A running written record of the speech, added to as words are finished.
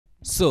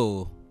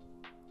So,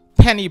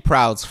 Penny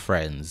Proud's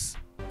friends.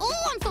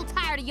 Oh, I'm so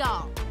tired of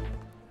y'all.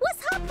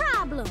 What's her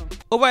problem?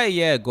 Over a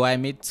year ago, I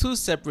made two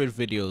separate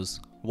videos,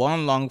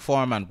 one long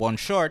form and one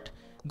short,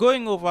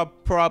 going over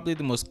probably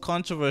the most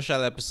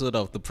controversial episode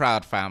of the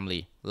Proud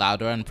family,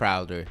 Louder and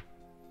Prouder.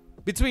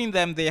 Between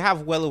them, they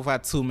have well over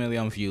 2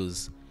 million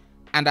views.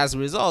 And as a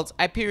result,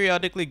 I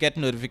periodically get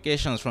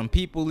notifications from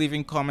people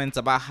leaving comments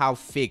about how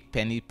fake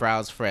Penny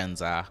Proud's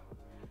friends are.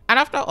 And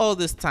after all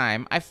this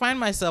time, I find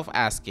myself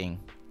asking,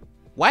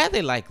 why are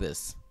they like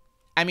this?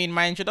 I mean,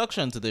 my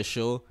introduction to the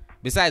show,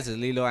 besides the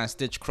Lilo and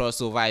Stitch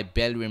crossover I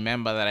barely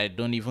remember that I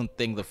don't even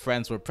think the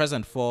friends were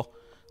present for,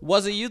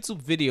 was a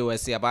YouTube video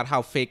essay about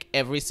how fake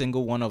every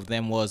single one of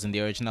them was in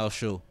the original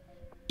show,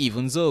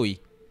 even Zoey.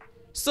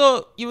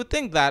 So you would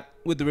think that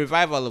with the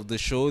revival of the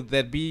show,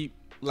 there'd be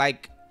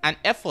like an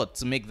effort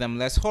to make them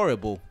less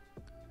horrible.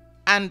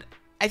 And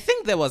I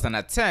think there was an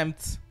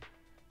attempt,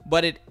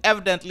 but it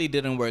evidently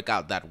didn't work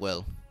out that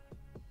well.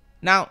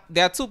 Now,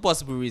 there are two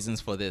possible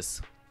reasons for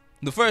this.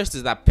 The first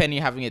is that Penny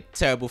having a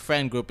terrible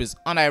friend group is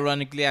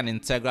unironically an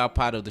integral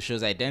part of the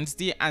show's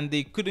identity, and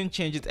they couldn't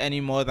change it any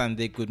more than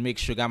they could make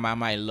Suga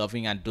Mama a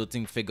loving and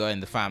doting figure in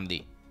the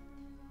family.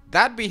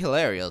 That'd be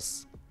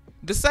hilarious.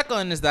 The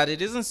second is that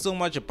it isn't so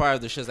much a part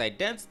of the show's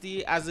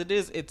identity as it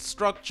is its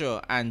structure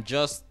and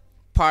just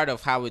part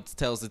of how it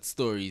tells its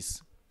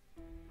stories.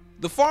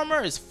 The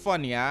former is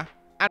funnier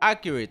and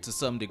accurate to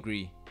some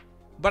degree,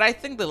 but I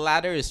think the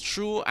latter is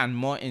true and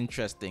more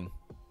interesting.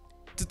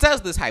 To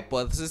test this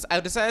hypothesis, I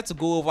decided to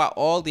go over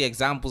all the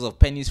examples of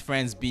Penny's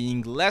friends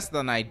being less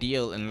than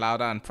ideal in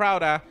Louder and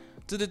Prouder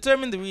to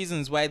determine the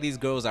reasons why these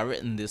girls are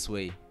written this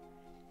way.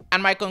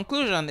 And my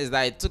conclusion is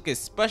that it took a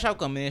special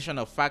combination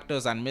of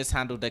factors and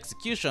mishandled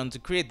execution to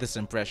create this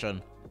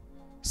impression.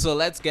 So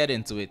let's get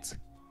into it.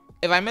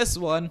 If I miss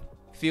one,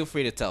 feel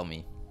free to tell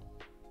me.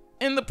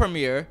 In the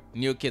premiere,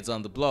 New Kids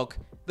on the Block,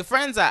 the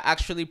friends are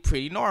actually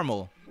pretty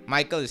normal.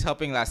 Michael is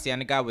helping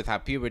LaCienega with her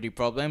puberty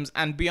problems,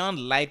 and beyond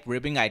light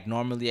ribbing I'd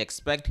normally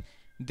expect,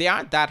 they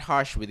aren't that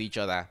harsh with each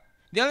other.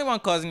 The only one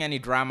causing any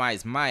drama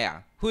is Maya,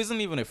 who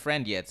isn't even a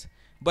friend yet,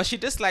 but she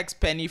dislikes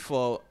Penny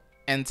for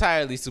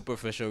entirely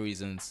superficial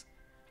reasons.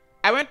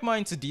 I went more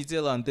into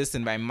detail on this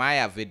in my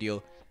Maya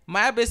video.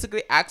 Maya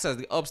basically acts as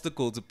the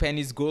obstacle to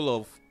Penny's goal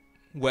of,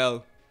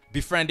 well,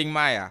 befriending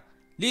Maya,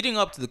 leading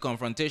up to the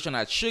confrontation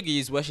at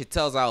Shuggy's where she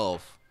tells her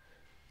off.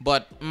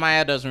 But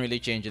Maya doesn't really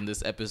change in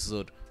this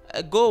episode.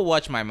 Go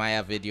watch my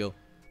Maya video.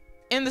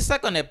 In the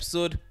second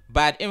episode,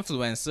 Bad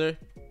Influencer,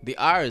 the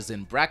R is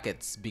in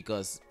brackets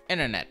because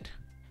internet.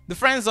 The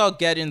friends all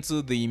get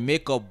into the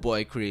makeup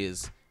boy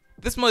craze.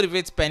 This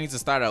motivates Penny to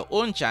start her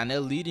own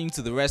channel, leading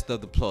to the rest of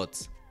the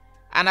plot.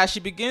 And as she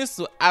begins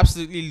to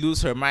absolutely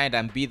lose her mind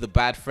and be the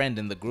bad friend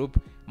in the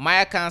group,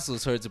 Maya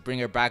cancels her to bring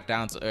her back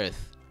down to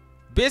earth.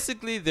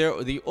 Basically,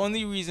 they're the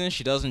only reason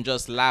she doesn't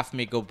just laugh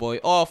Makeup Boy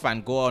off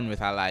and go on with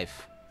her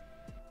life.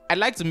 I'd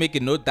like to make a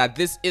note that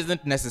this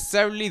isn't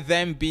necessarily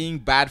them being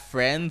bad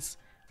friends,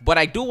 but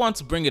I do want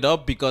to bring it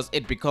up because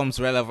it becomes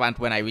relevant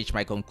when I reach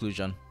my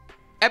conclusion.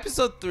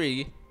 Episode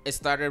 3, It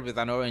Started with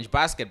an Orange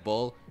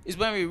Basketball, is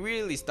when we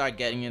really start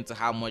getting into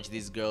how much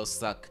these girls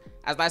suck,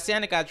 as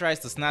LaCienega tries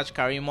to snatch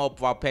Karim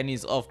up while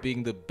Penny's off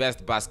being the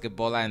best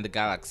basketballer in the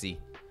galaxy.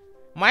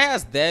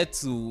 Maya's there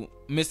to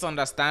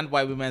misunderstand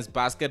why women's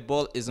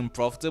basketball isn't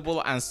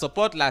profitable and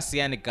support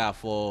LaCienega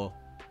for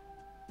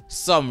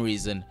some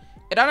reason.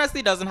 It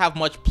honestly doesn't have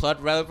much plot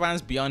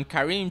relevance beyond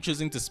Karim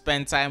choosing to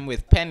spend time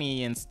with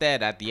Penny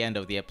instead at the end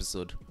of the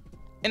episode.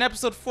 In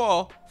episode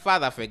 4,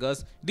 Father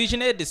Figures,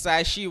 Dijonay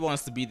decides she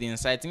wants to be the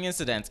inciting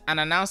incident and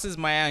announces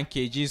Maya and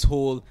KG's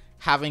whole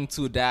having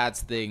two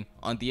dads thing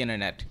on the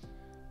internet.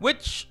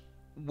 Which,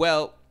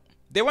 well,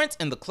 they weren't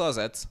in the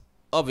closet,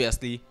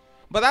 obviously,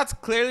 but that's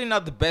clearly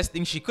not the best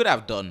thing she could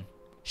have done.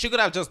 She could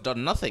have just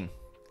done nothing.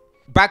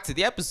 Back to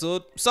the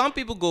episode, some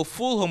people go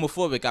full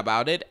homophobic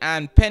about it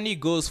and Penny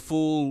goes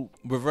full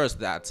reverse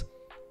that.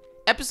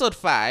 Episode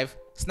 5,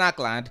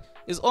 Snackland,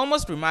 is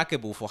almost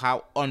remarkable for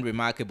how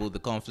unremarkable the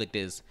conflict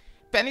is.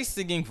 Penny's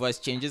singing voice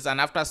changes and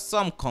after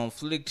some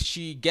conflict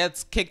she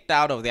gets kicked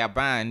out of their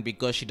band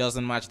because she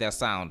doesn't match their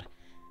sound.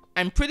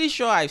 I'm pretty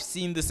sure I've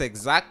seen this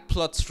exact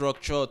plot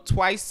structure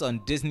twice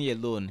on Disney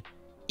alone,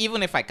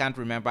 even if I can't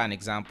remember an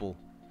example.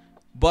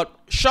 But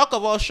shock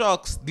of all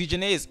shocks,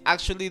 Dijonay is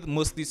actually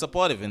mostly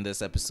supportive in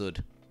this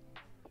episode.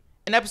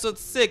 In episode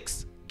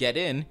 6, Get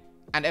In,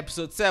 and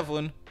episode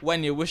 7,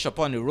 When You Wish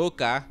Upon a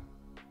Roca,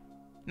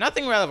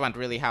 nothing relevant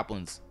really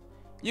happens.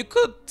 You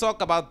could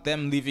talk about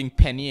them leaving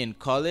Penny in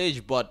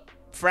college, but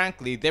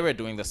frankly, they were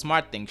doing the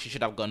smart thing, she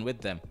should have gone with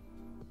them.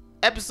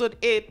 Episode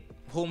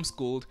 8,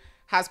 Homeschooled,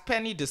 has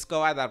Penny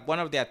discover that one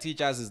of their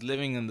teachers is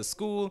living in the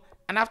school,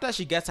 and after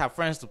she gets her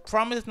friends to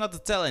promise not to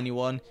tell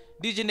anyone,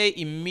 Dijonay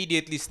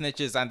immediately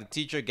snitches and the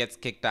teacher gets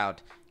kicked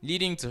out,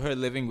 leading to her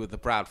living with the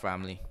Proud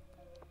family.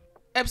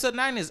 Episode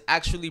 9 is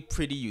actually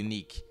pretty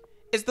unique.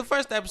 It's the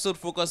first episode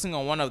focusing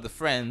on one of the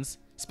friends,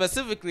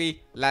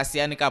 specifically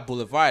LaCienega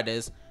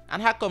Boulevardes,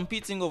 and her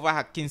competing over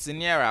her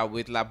quinceañera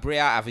with La Brea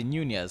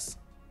Avenuñas.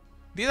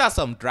 These are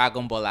some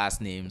Dragon Ball ass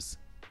names.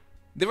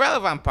 The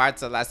relevant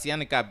parts are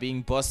LaCienega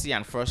being bossy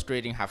and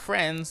frustrating her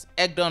friends,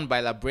 egged on by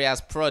La Brea's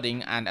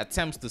prodding and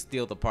attempts to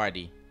steal the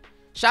party.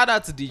 Shout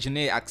out to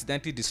Dijonay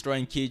accidentally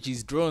destroying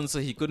KG's drone so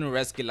he couldn't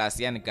rescue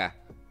LaCienega.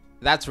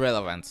 That's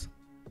relevant.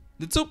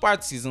 The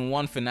two-part season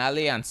 1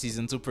 finale and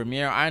season 2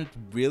 premiere aren't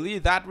really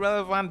that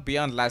relevant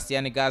beyond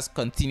LaCienega's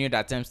continued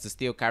attempts to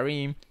steal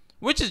Kareem,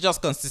 which is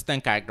just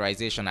consistent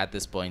characterization at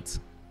this point.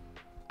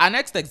 Our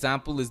next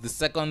example is the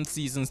second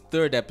season's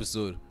 3rd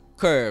episode,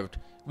 Curved,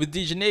 with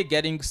Dijonay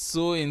getting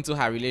so into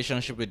her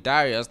relationship with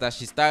Darius that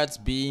she starts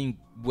being,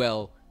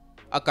 well,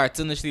 a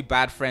cartoonishly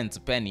bad friend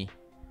to Penny.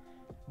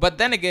 But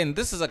then again,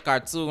 this is a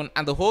cartoon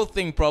and the whole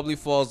thing probably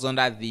falls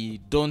under the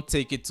 "don't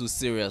take it too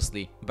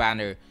seriously"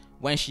 banner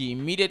when she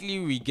immediately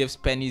re-gives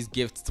Penny's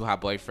gift to her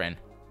boyfriend.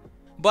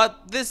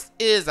 But this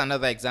is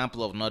another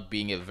example of not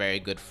being a very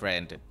good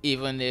friend,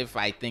 even if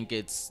I think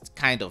it's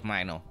kind of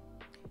minor.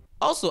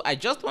 Also, I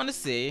just want to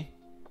say,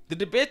 the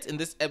debate in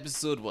this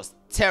episode was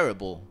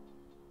terrible,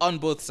 on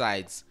both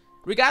sides.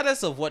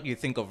 Regardless of what you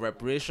think of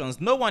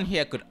reparations, no one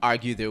here could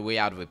argue their way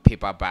out of a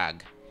paper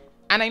bag.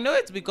 And I know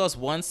it's because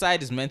one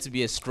side is meant to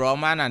be a straw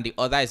man and the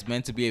other is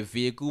meant to be a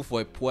vehicle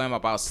for a poem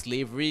about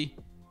slavery,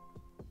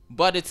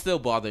 but it still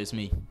bothers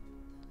me.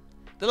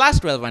 The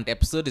last relevant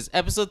episode is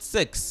episode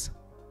 6,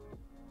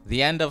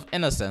 The End of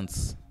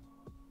Innocence.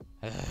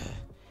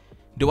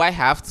 Do I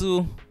have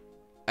to?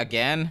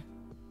 Again?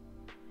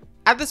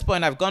 At this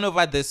point, I've gone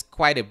over this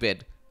quite a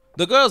bit.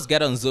 The girls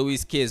get on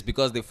Zoey's case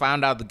because they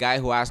found out the guy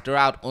who asked her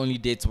out only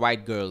dates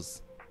white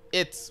girls.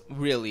 It's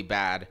really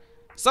bad.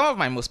 Some of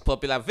my most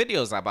popular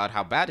videos are about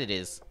how bad it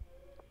is.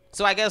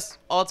 So I guess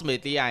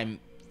ultimately I'm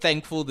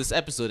thankful this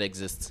episode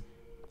exists.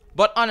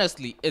 But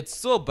honestly, it's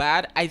so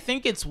bad, I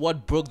think it's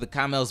what broke the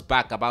camel's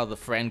back about the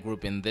friend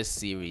group in this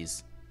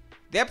series.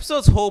 The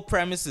episode's whole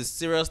premise is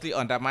seriously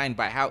undermined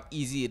by how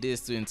easy it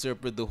is to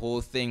interpret the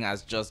whole thing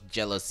as just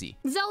jealousy.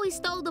 Zoey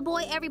stole the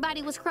boy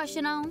everybody was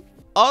crushing on.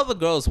 All the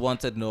girls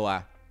wanted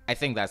Noah, I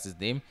think that's his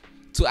name,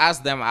 to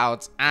ask them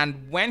out,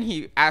 and when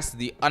he asked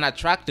the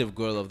unattractive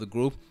girl of the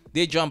group,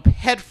 they jump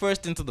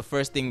headfirst into the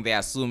first thing they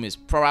assume is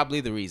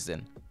probably the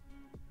reason.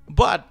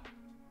 But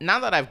now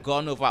that I've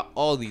gone over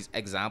all these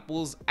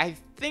examples, I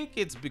think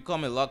it's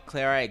become a lot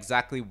clearer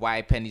exactly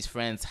why Penny's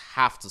friends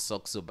have to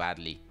suck so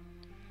badly.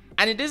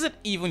 And it isn't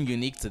even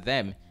unique to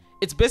them.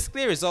 It's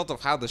basically a result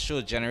of how the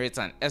show generates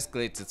and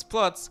escalates its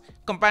plots,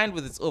 combined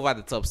with its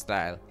over-the-top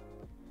style.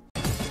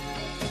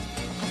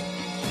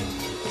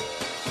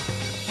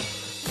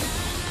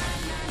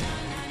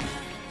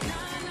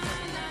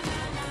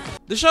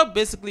 The show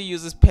basically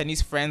uses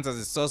Penny's friends as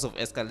a source of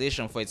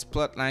escalation for its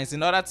plotlines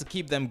in order to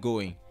keep them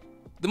going.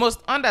 The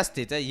most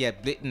understated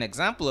yet blatant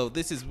example of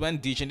this is when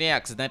Dijonay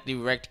accidentally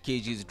wrecked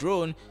KG's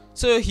drone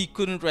so he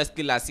couldn't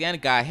rescue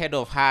LaCienega ahead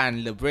of her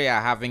and La Brea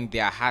having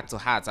their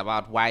heart-to-heart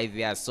about why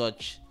they are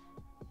such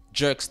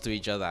jerks to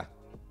each other.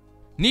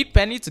 Need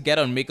Penny to get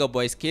on Makeup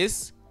Boy's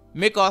case?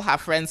 Make all her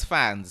friends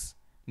fans.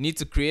 Need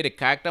to create a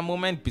character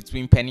moment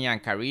between Penny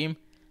and Kareem?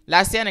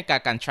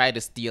 LaCienega can try to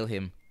steal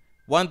him.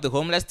 Want the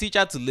homeless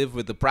teacher to live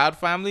with the Proud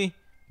family?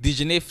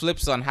 Dijonay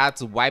flips on her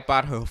to wipe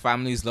out her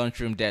family's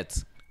lunchroom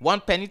debts.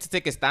 Want Penny to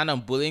take a stand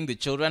on bullying the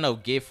children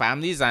of gay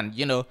families and,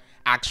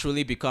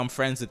 actually become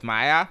friends with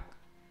Maya?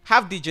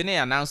 Have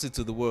Dijonay announce it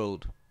to the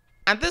world.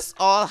 And this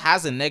all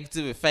has a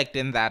negative effect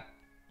in that,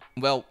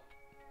 well,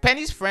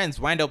 Penny's friends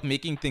wind up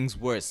making things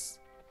worse.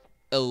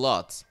 A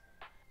lot.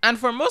 And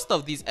for most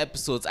of these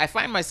episodes, I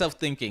find myself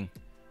thinking,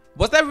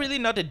 was there really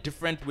not a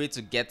different way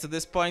to get to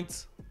this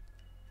point?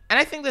 And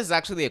I think this is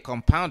actually a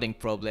compounding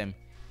problem.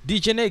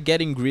 Dijonay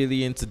getting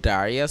really into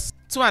Darius,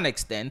 to an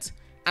extent,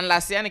 and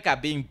LaCienega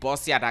being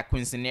bossy at her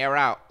quinceanera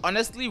are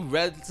honestly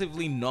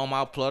relatively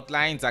normal plot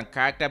lines and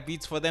character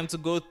beats for them to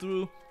go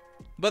through,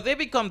 but they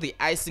become the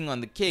icing on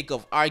the cake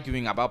of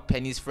arguing about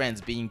Penny's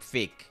friends being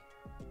fake.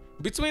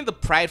 Between the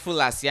prideful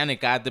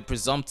LaCienega, the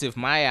presumptive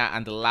Maya,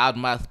 and the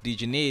loudmouth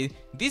Dijonay,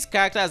 these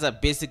characters are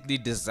basically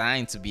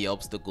designed to be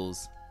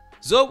obstacles.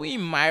 Zoey,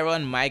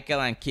 Myron,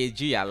 Michael, and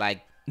KG are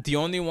like the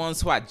only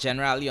ones who are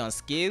generally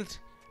unscathed,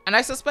 and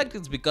I suspect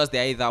it's because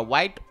they're either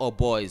white or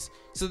boys,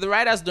 so the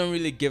writers don't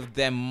really give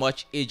them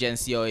much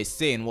agency or a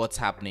say in what's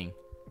happening,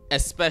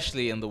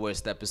 especially in the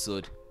worst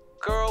episode.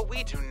 Girl,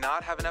 we do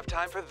not have enough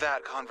time for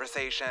that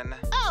conversation.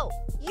 Oh,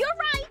 you're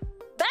right.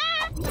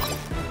 Bye.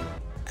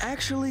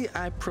 Actually,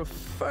 I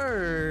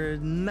prefer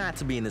not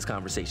to be in this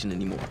conversation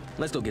anymore.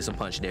 Let's go get some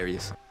punch,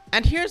 Darius.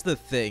 And here's the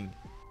thing,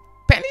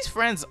 Penny's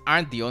friends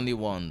aren't the only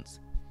ones.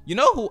 You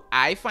know who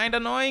I find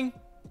annoying?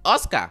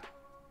 Oscar.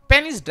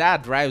 Penny's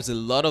dad drives a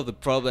lot of the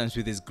problems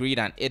with his greed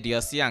and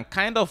idiocy and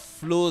kind of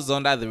flows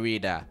under the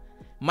radar.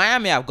 Maya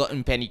may have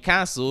gotten Penny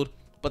cancelled,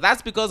 but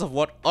that's because of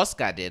what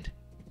Oscar did.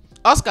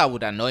 Oscar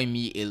would annoy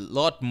me a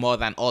lot more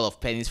than all of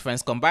Penny's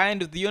friends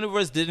combined if the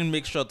universe didn't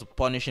make sure to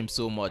punish him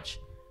so much.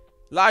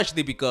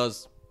 Largely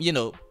because,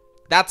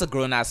 that's a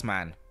grown-ass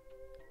man.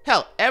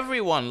 Hell,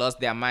 everyone lost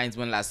their minds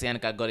when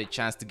LaCienega got a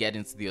chance to get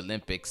into the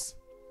Olympics.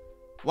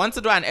 Want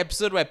to do an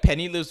episode where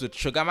Penny lives with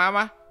Suga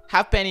Mama?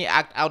 have Penny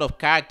act out of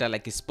character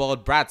like a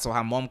spoiled brat so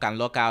her mom can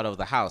lock her out of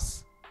the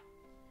house.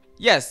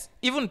 Yes,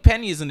 even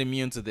Penny isn't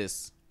immune to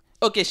this.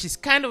 Okay, she's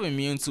kind of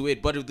immune to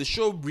it, but if the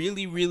show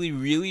really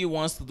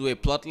wants to do a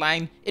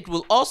plotline, it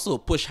will also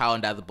push her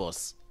under the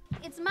bus.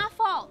 It's my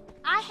fault.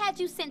 I had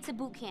you sent to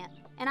boot camp,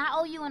 and I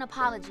owe you an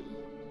apology.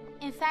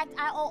 In fact,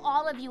 I owe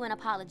all of you an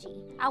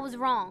apology. I was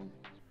wrong.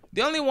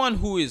 The only one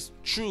who is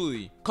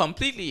truly,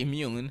 completely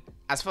immune,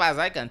 as far as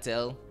I can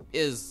tell,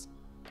 is,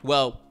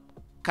 well,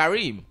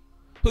 Kareem,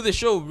 who the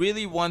show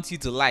really wants you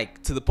to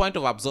like, to the point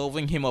of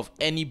absolving him of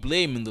any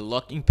blame in the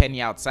locking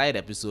Penny outside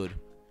episode.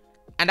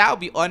 And I'll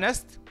be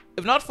honest,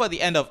 if not for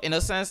the end of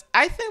Innocence,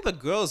 I think the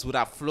girls would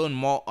have flown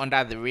more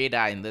under the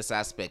radar in this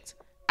aspect,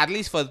 at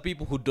least for the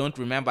people who don't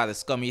remember the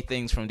scummy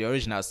things from the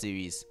original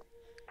series.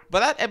 But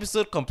that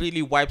episode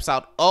completely wipes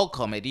out all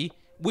comedy,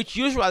 which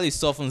usually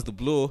softens the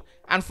blow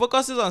and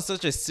focuses on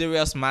such a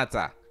serious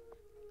matter,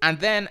 and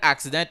then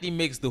accidentally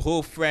makes the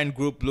whole friend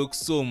group look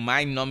so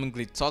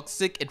mind-numbingly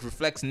toxic it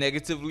reflects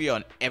negatively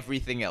on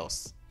everything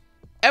else.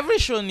 Every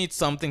show needs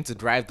something to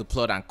drive the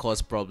plot and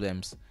cause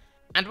problems,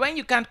 and when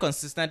you can't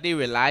consistently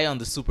rely on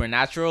the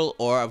supernatural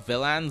or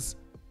villains,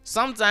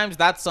 sometimes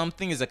that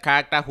something is a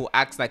character who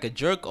acts like a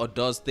jerk or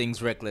does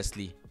things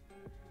recklessly.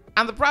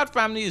 And the Proud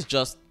Family is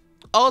just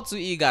all too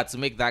eager to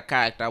make that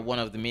character one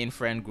of the main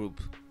friend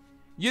group.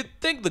 You'd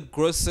think the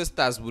Gross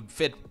Sisters would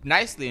fit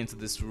nicely into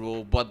this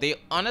role, but they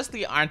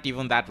honestly aren't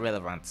even that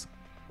relevant.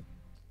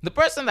 The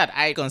person that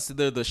I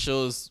consider the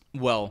show's,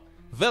 well,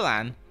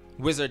 villain,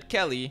 Wizard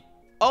Kelly,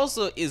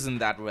 also isn't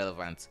that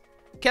relevant.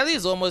 Kelly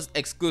is almost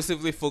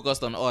exclusively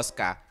focused on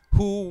Oscar,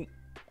 who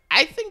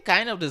I think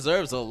kind of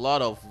deserves a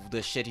lot of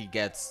the shit he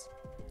gets.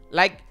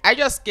 Like, I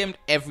just skimmed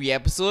every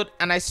episode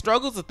and I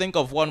struggle to think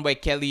of one where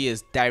Kelly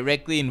is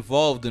directly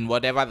involved in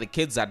whatever the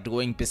kids are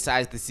doing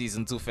besides the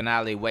season 2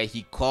 finale where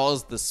he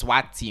calls the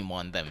SWAT team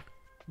on them.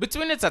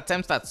 Between its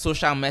attempts at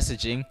social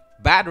messaging,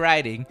 bad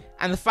writing,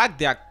 and the fact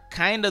they are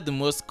kind of the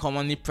most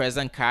commonly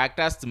present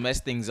characters to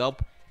mess things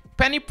up,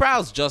 Penny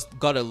Prowse just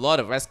got a lot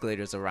of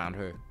escalators around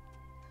her.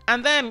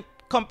 And then,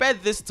 compare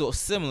this to a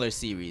similar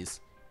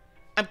series.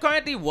 I'm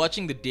currently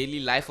watching The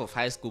Daily Life of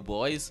High School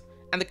Boys,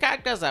 and the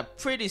characters are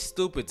pretty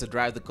stupid to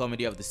drive the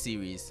comedy of the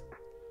series.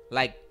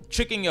 Like,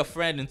 tricking your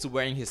friend into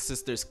wearing his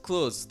sister's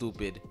clothes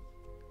stupid.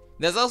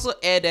 There's also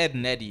Ed, Edd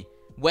n Eddy,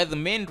 where the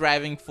main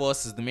driving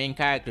force is the main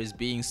characters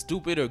being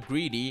stupid or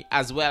greedy,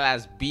 as well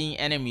as being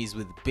enemies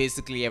with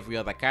basically every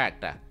other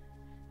character.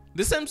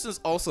 The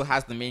Simpsons also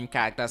has the main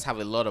characters have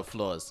a lot of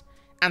flaws,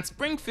 and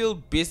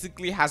Springfield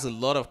basically has a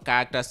lot of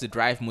characters to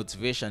drive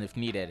motivation if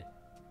needed.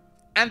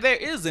 And there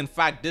is in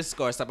fact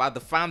discourse about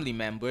the family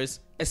members,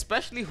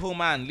 especially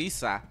Homer and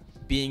Lisa,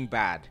 being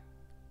bad.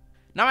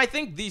 Now I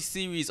think these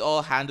series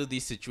all handle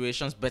these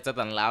situations better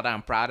than Louder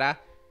and Prouder,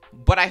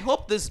 but I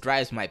hope this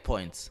drives my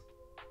point.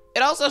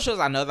 It also shows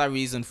another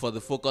reason for the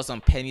focus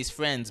on Penny's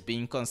friends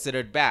being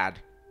considered bad.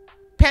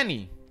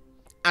 Penny,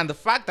 and the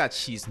fact that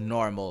she's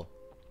normal.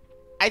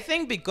 I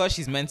think because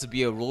she's meant to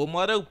be a role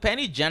model,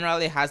 Penny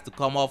generally has to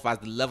come off as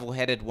the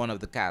level-headed one of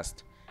the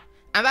cast.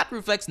 And that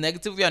reflects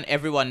negatively on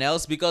everyone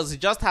else because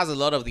it just has a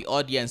lot of the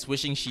audience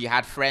wishing she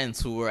had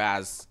friends who were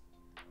as,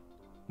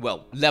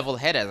 well,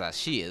 level-headed as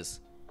she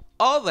is.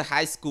 All the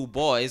high school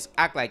boys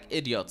act like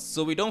idiots,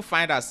 so we don't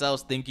find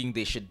ourselves thinking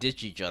they should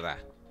ditch each other.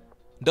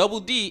 Double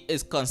D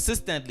is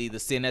consistently the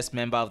sanest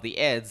member of the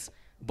Eds,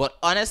 but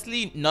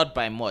honestly not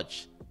by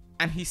much,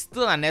 and he's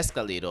still an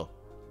escalator.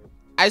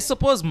 I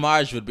suppose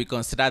Marge would be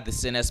considered the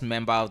sanest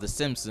member of The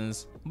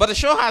Simpsons, but the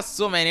show has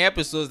so many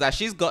episodes that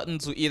she's gotten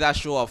to either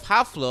show off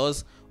her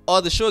flaws,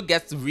 or the show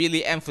gets to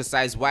really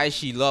emphasize why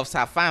she loves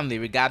her family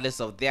regardless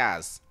of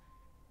theirs.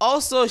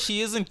 Also, she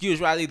isn't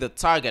usually the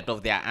target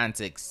of their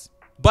antics.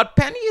 But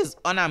Penny is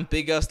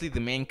unambiguously the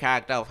main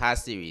character of her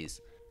series,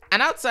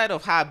 and outside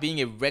of her being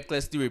a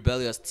recklessly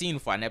rebellious teen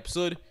for an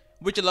episode,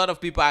 which a lot of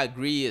people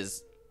agree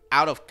is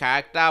out of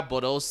character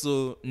but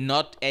also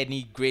not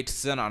any great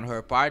sin on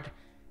her part,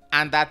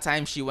 and that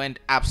time she went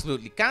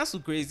absolutely cancel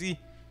crazy,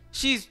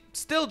 she's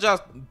still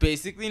just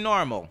basically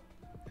normal.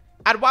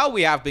 And while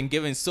we have been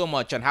given so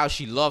much on how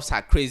she loves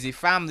her crazy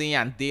family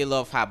and they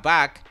love her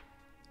back,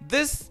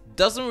 this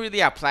doesn't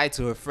really apply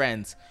to her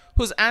friends,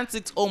 whose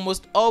antics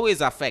almost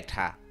always affect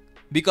her,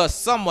 because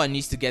someone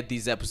needs to get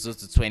these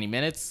episodes to 20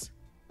 minutes.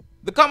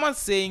 The common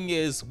saying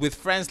is, with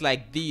friends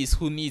like these,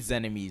 who needs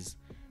enemies?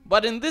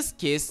 But in this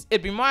case,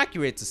 it'd be more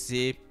accurate to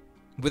say,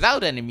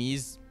 without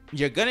enemies,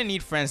 you're gonna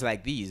need friends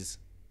like these.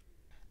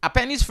 Are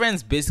Penny's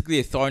friends basically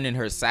a thorn in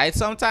her side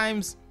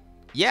sometimes?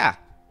 Yeah,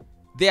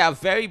 they are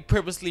very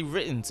purposely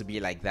written to be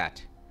like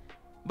that.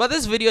 But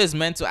this video is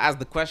meant to ask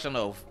the question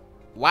of,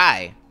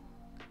 why?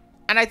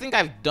 And I think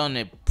I've done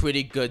a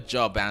pretty good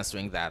job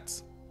answering that.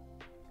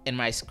 In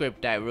my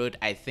script I wrote,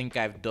 I think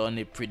I've done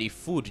a pretty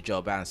food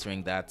job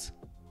answering that.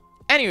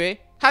 Anyway,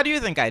 how do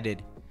you think I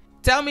did?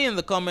 Tell me in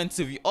the comments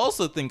if you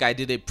also think I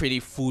did a pretty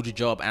food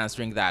job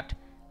answering that.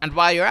 And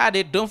while you're at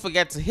it, don't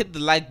forget to hit the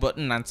like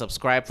button and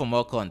subscribe for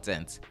more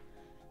content.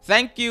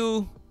 Thank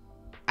you,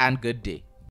 and good day.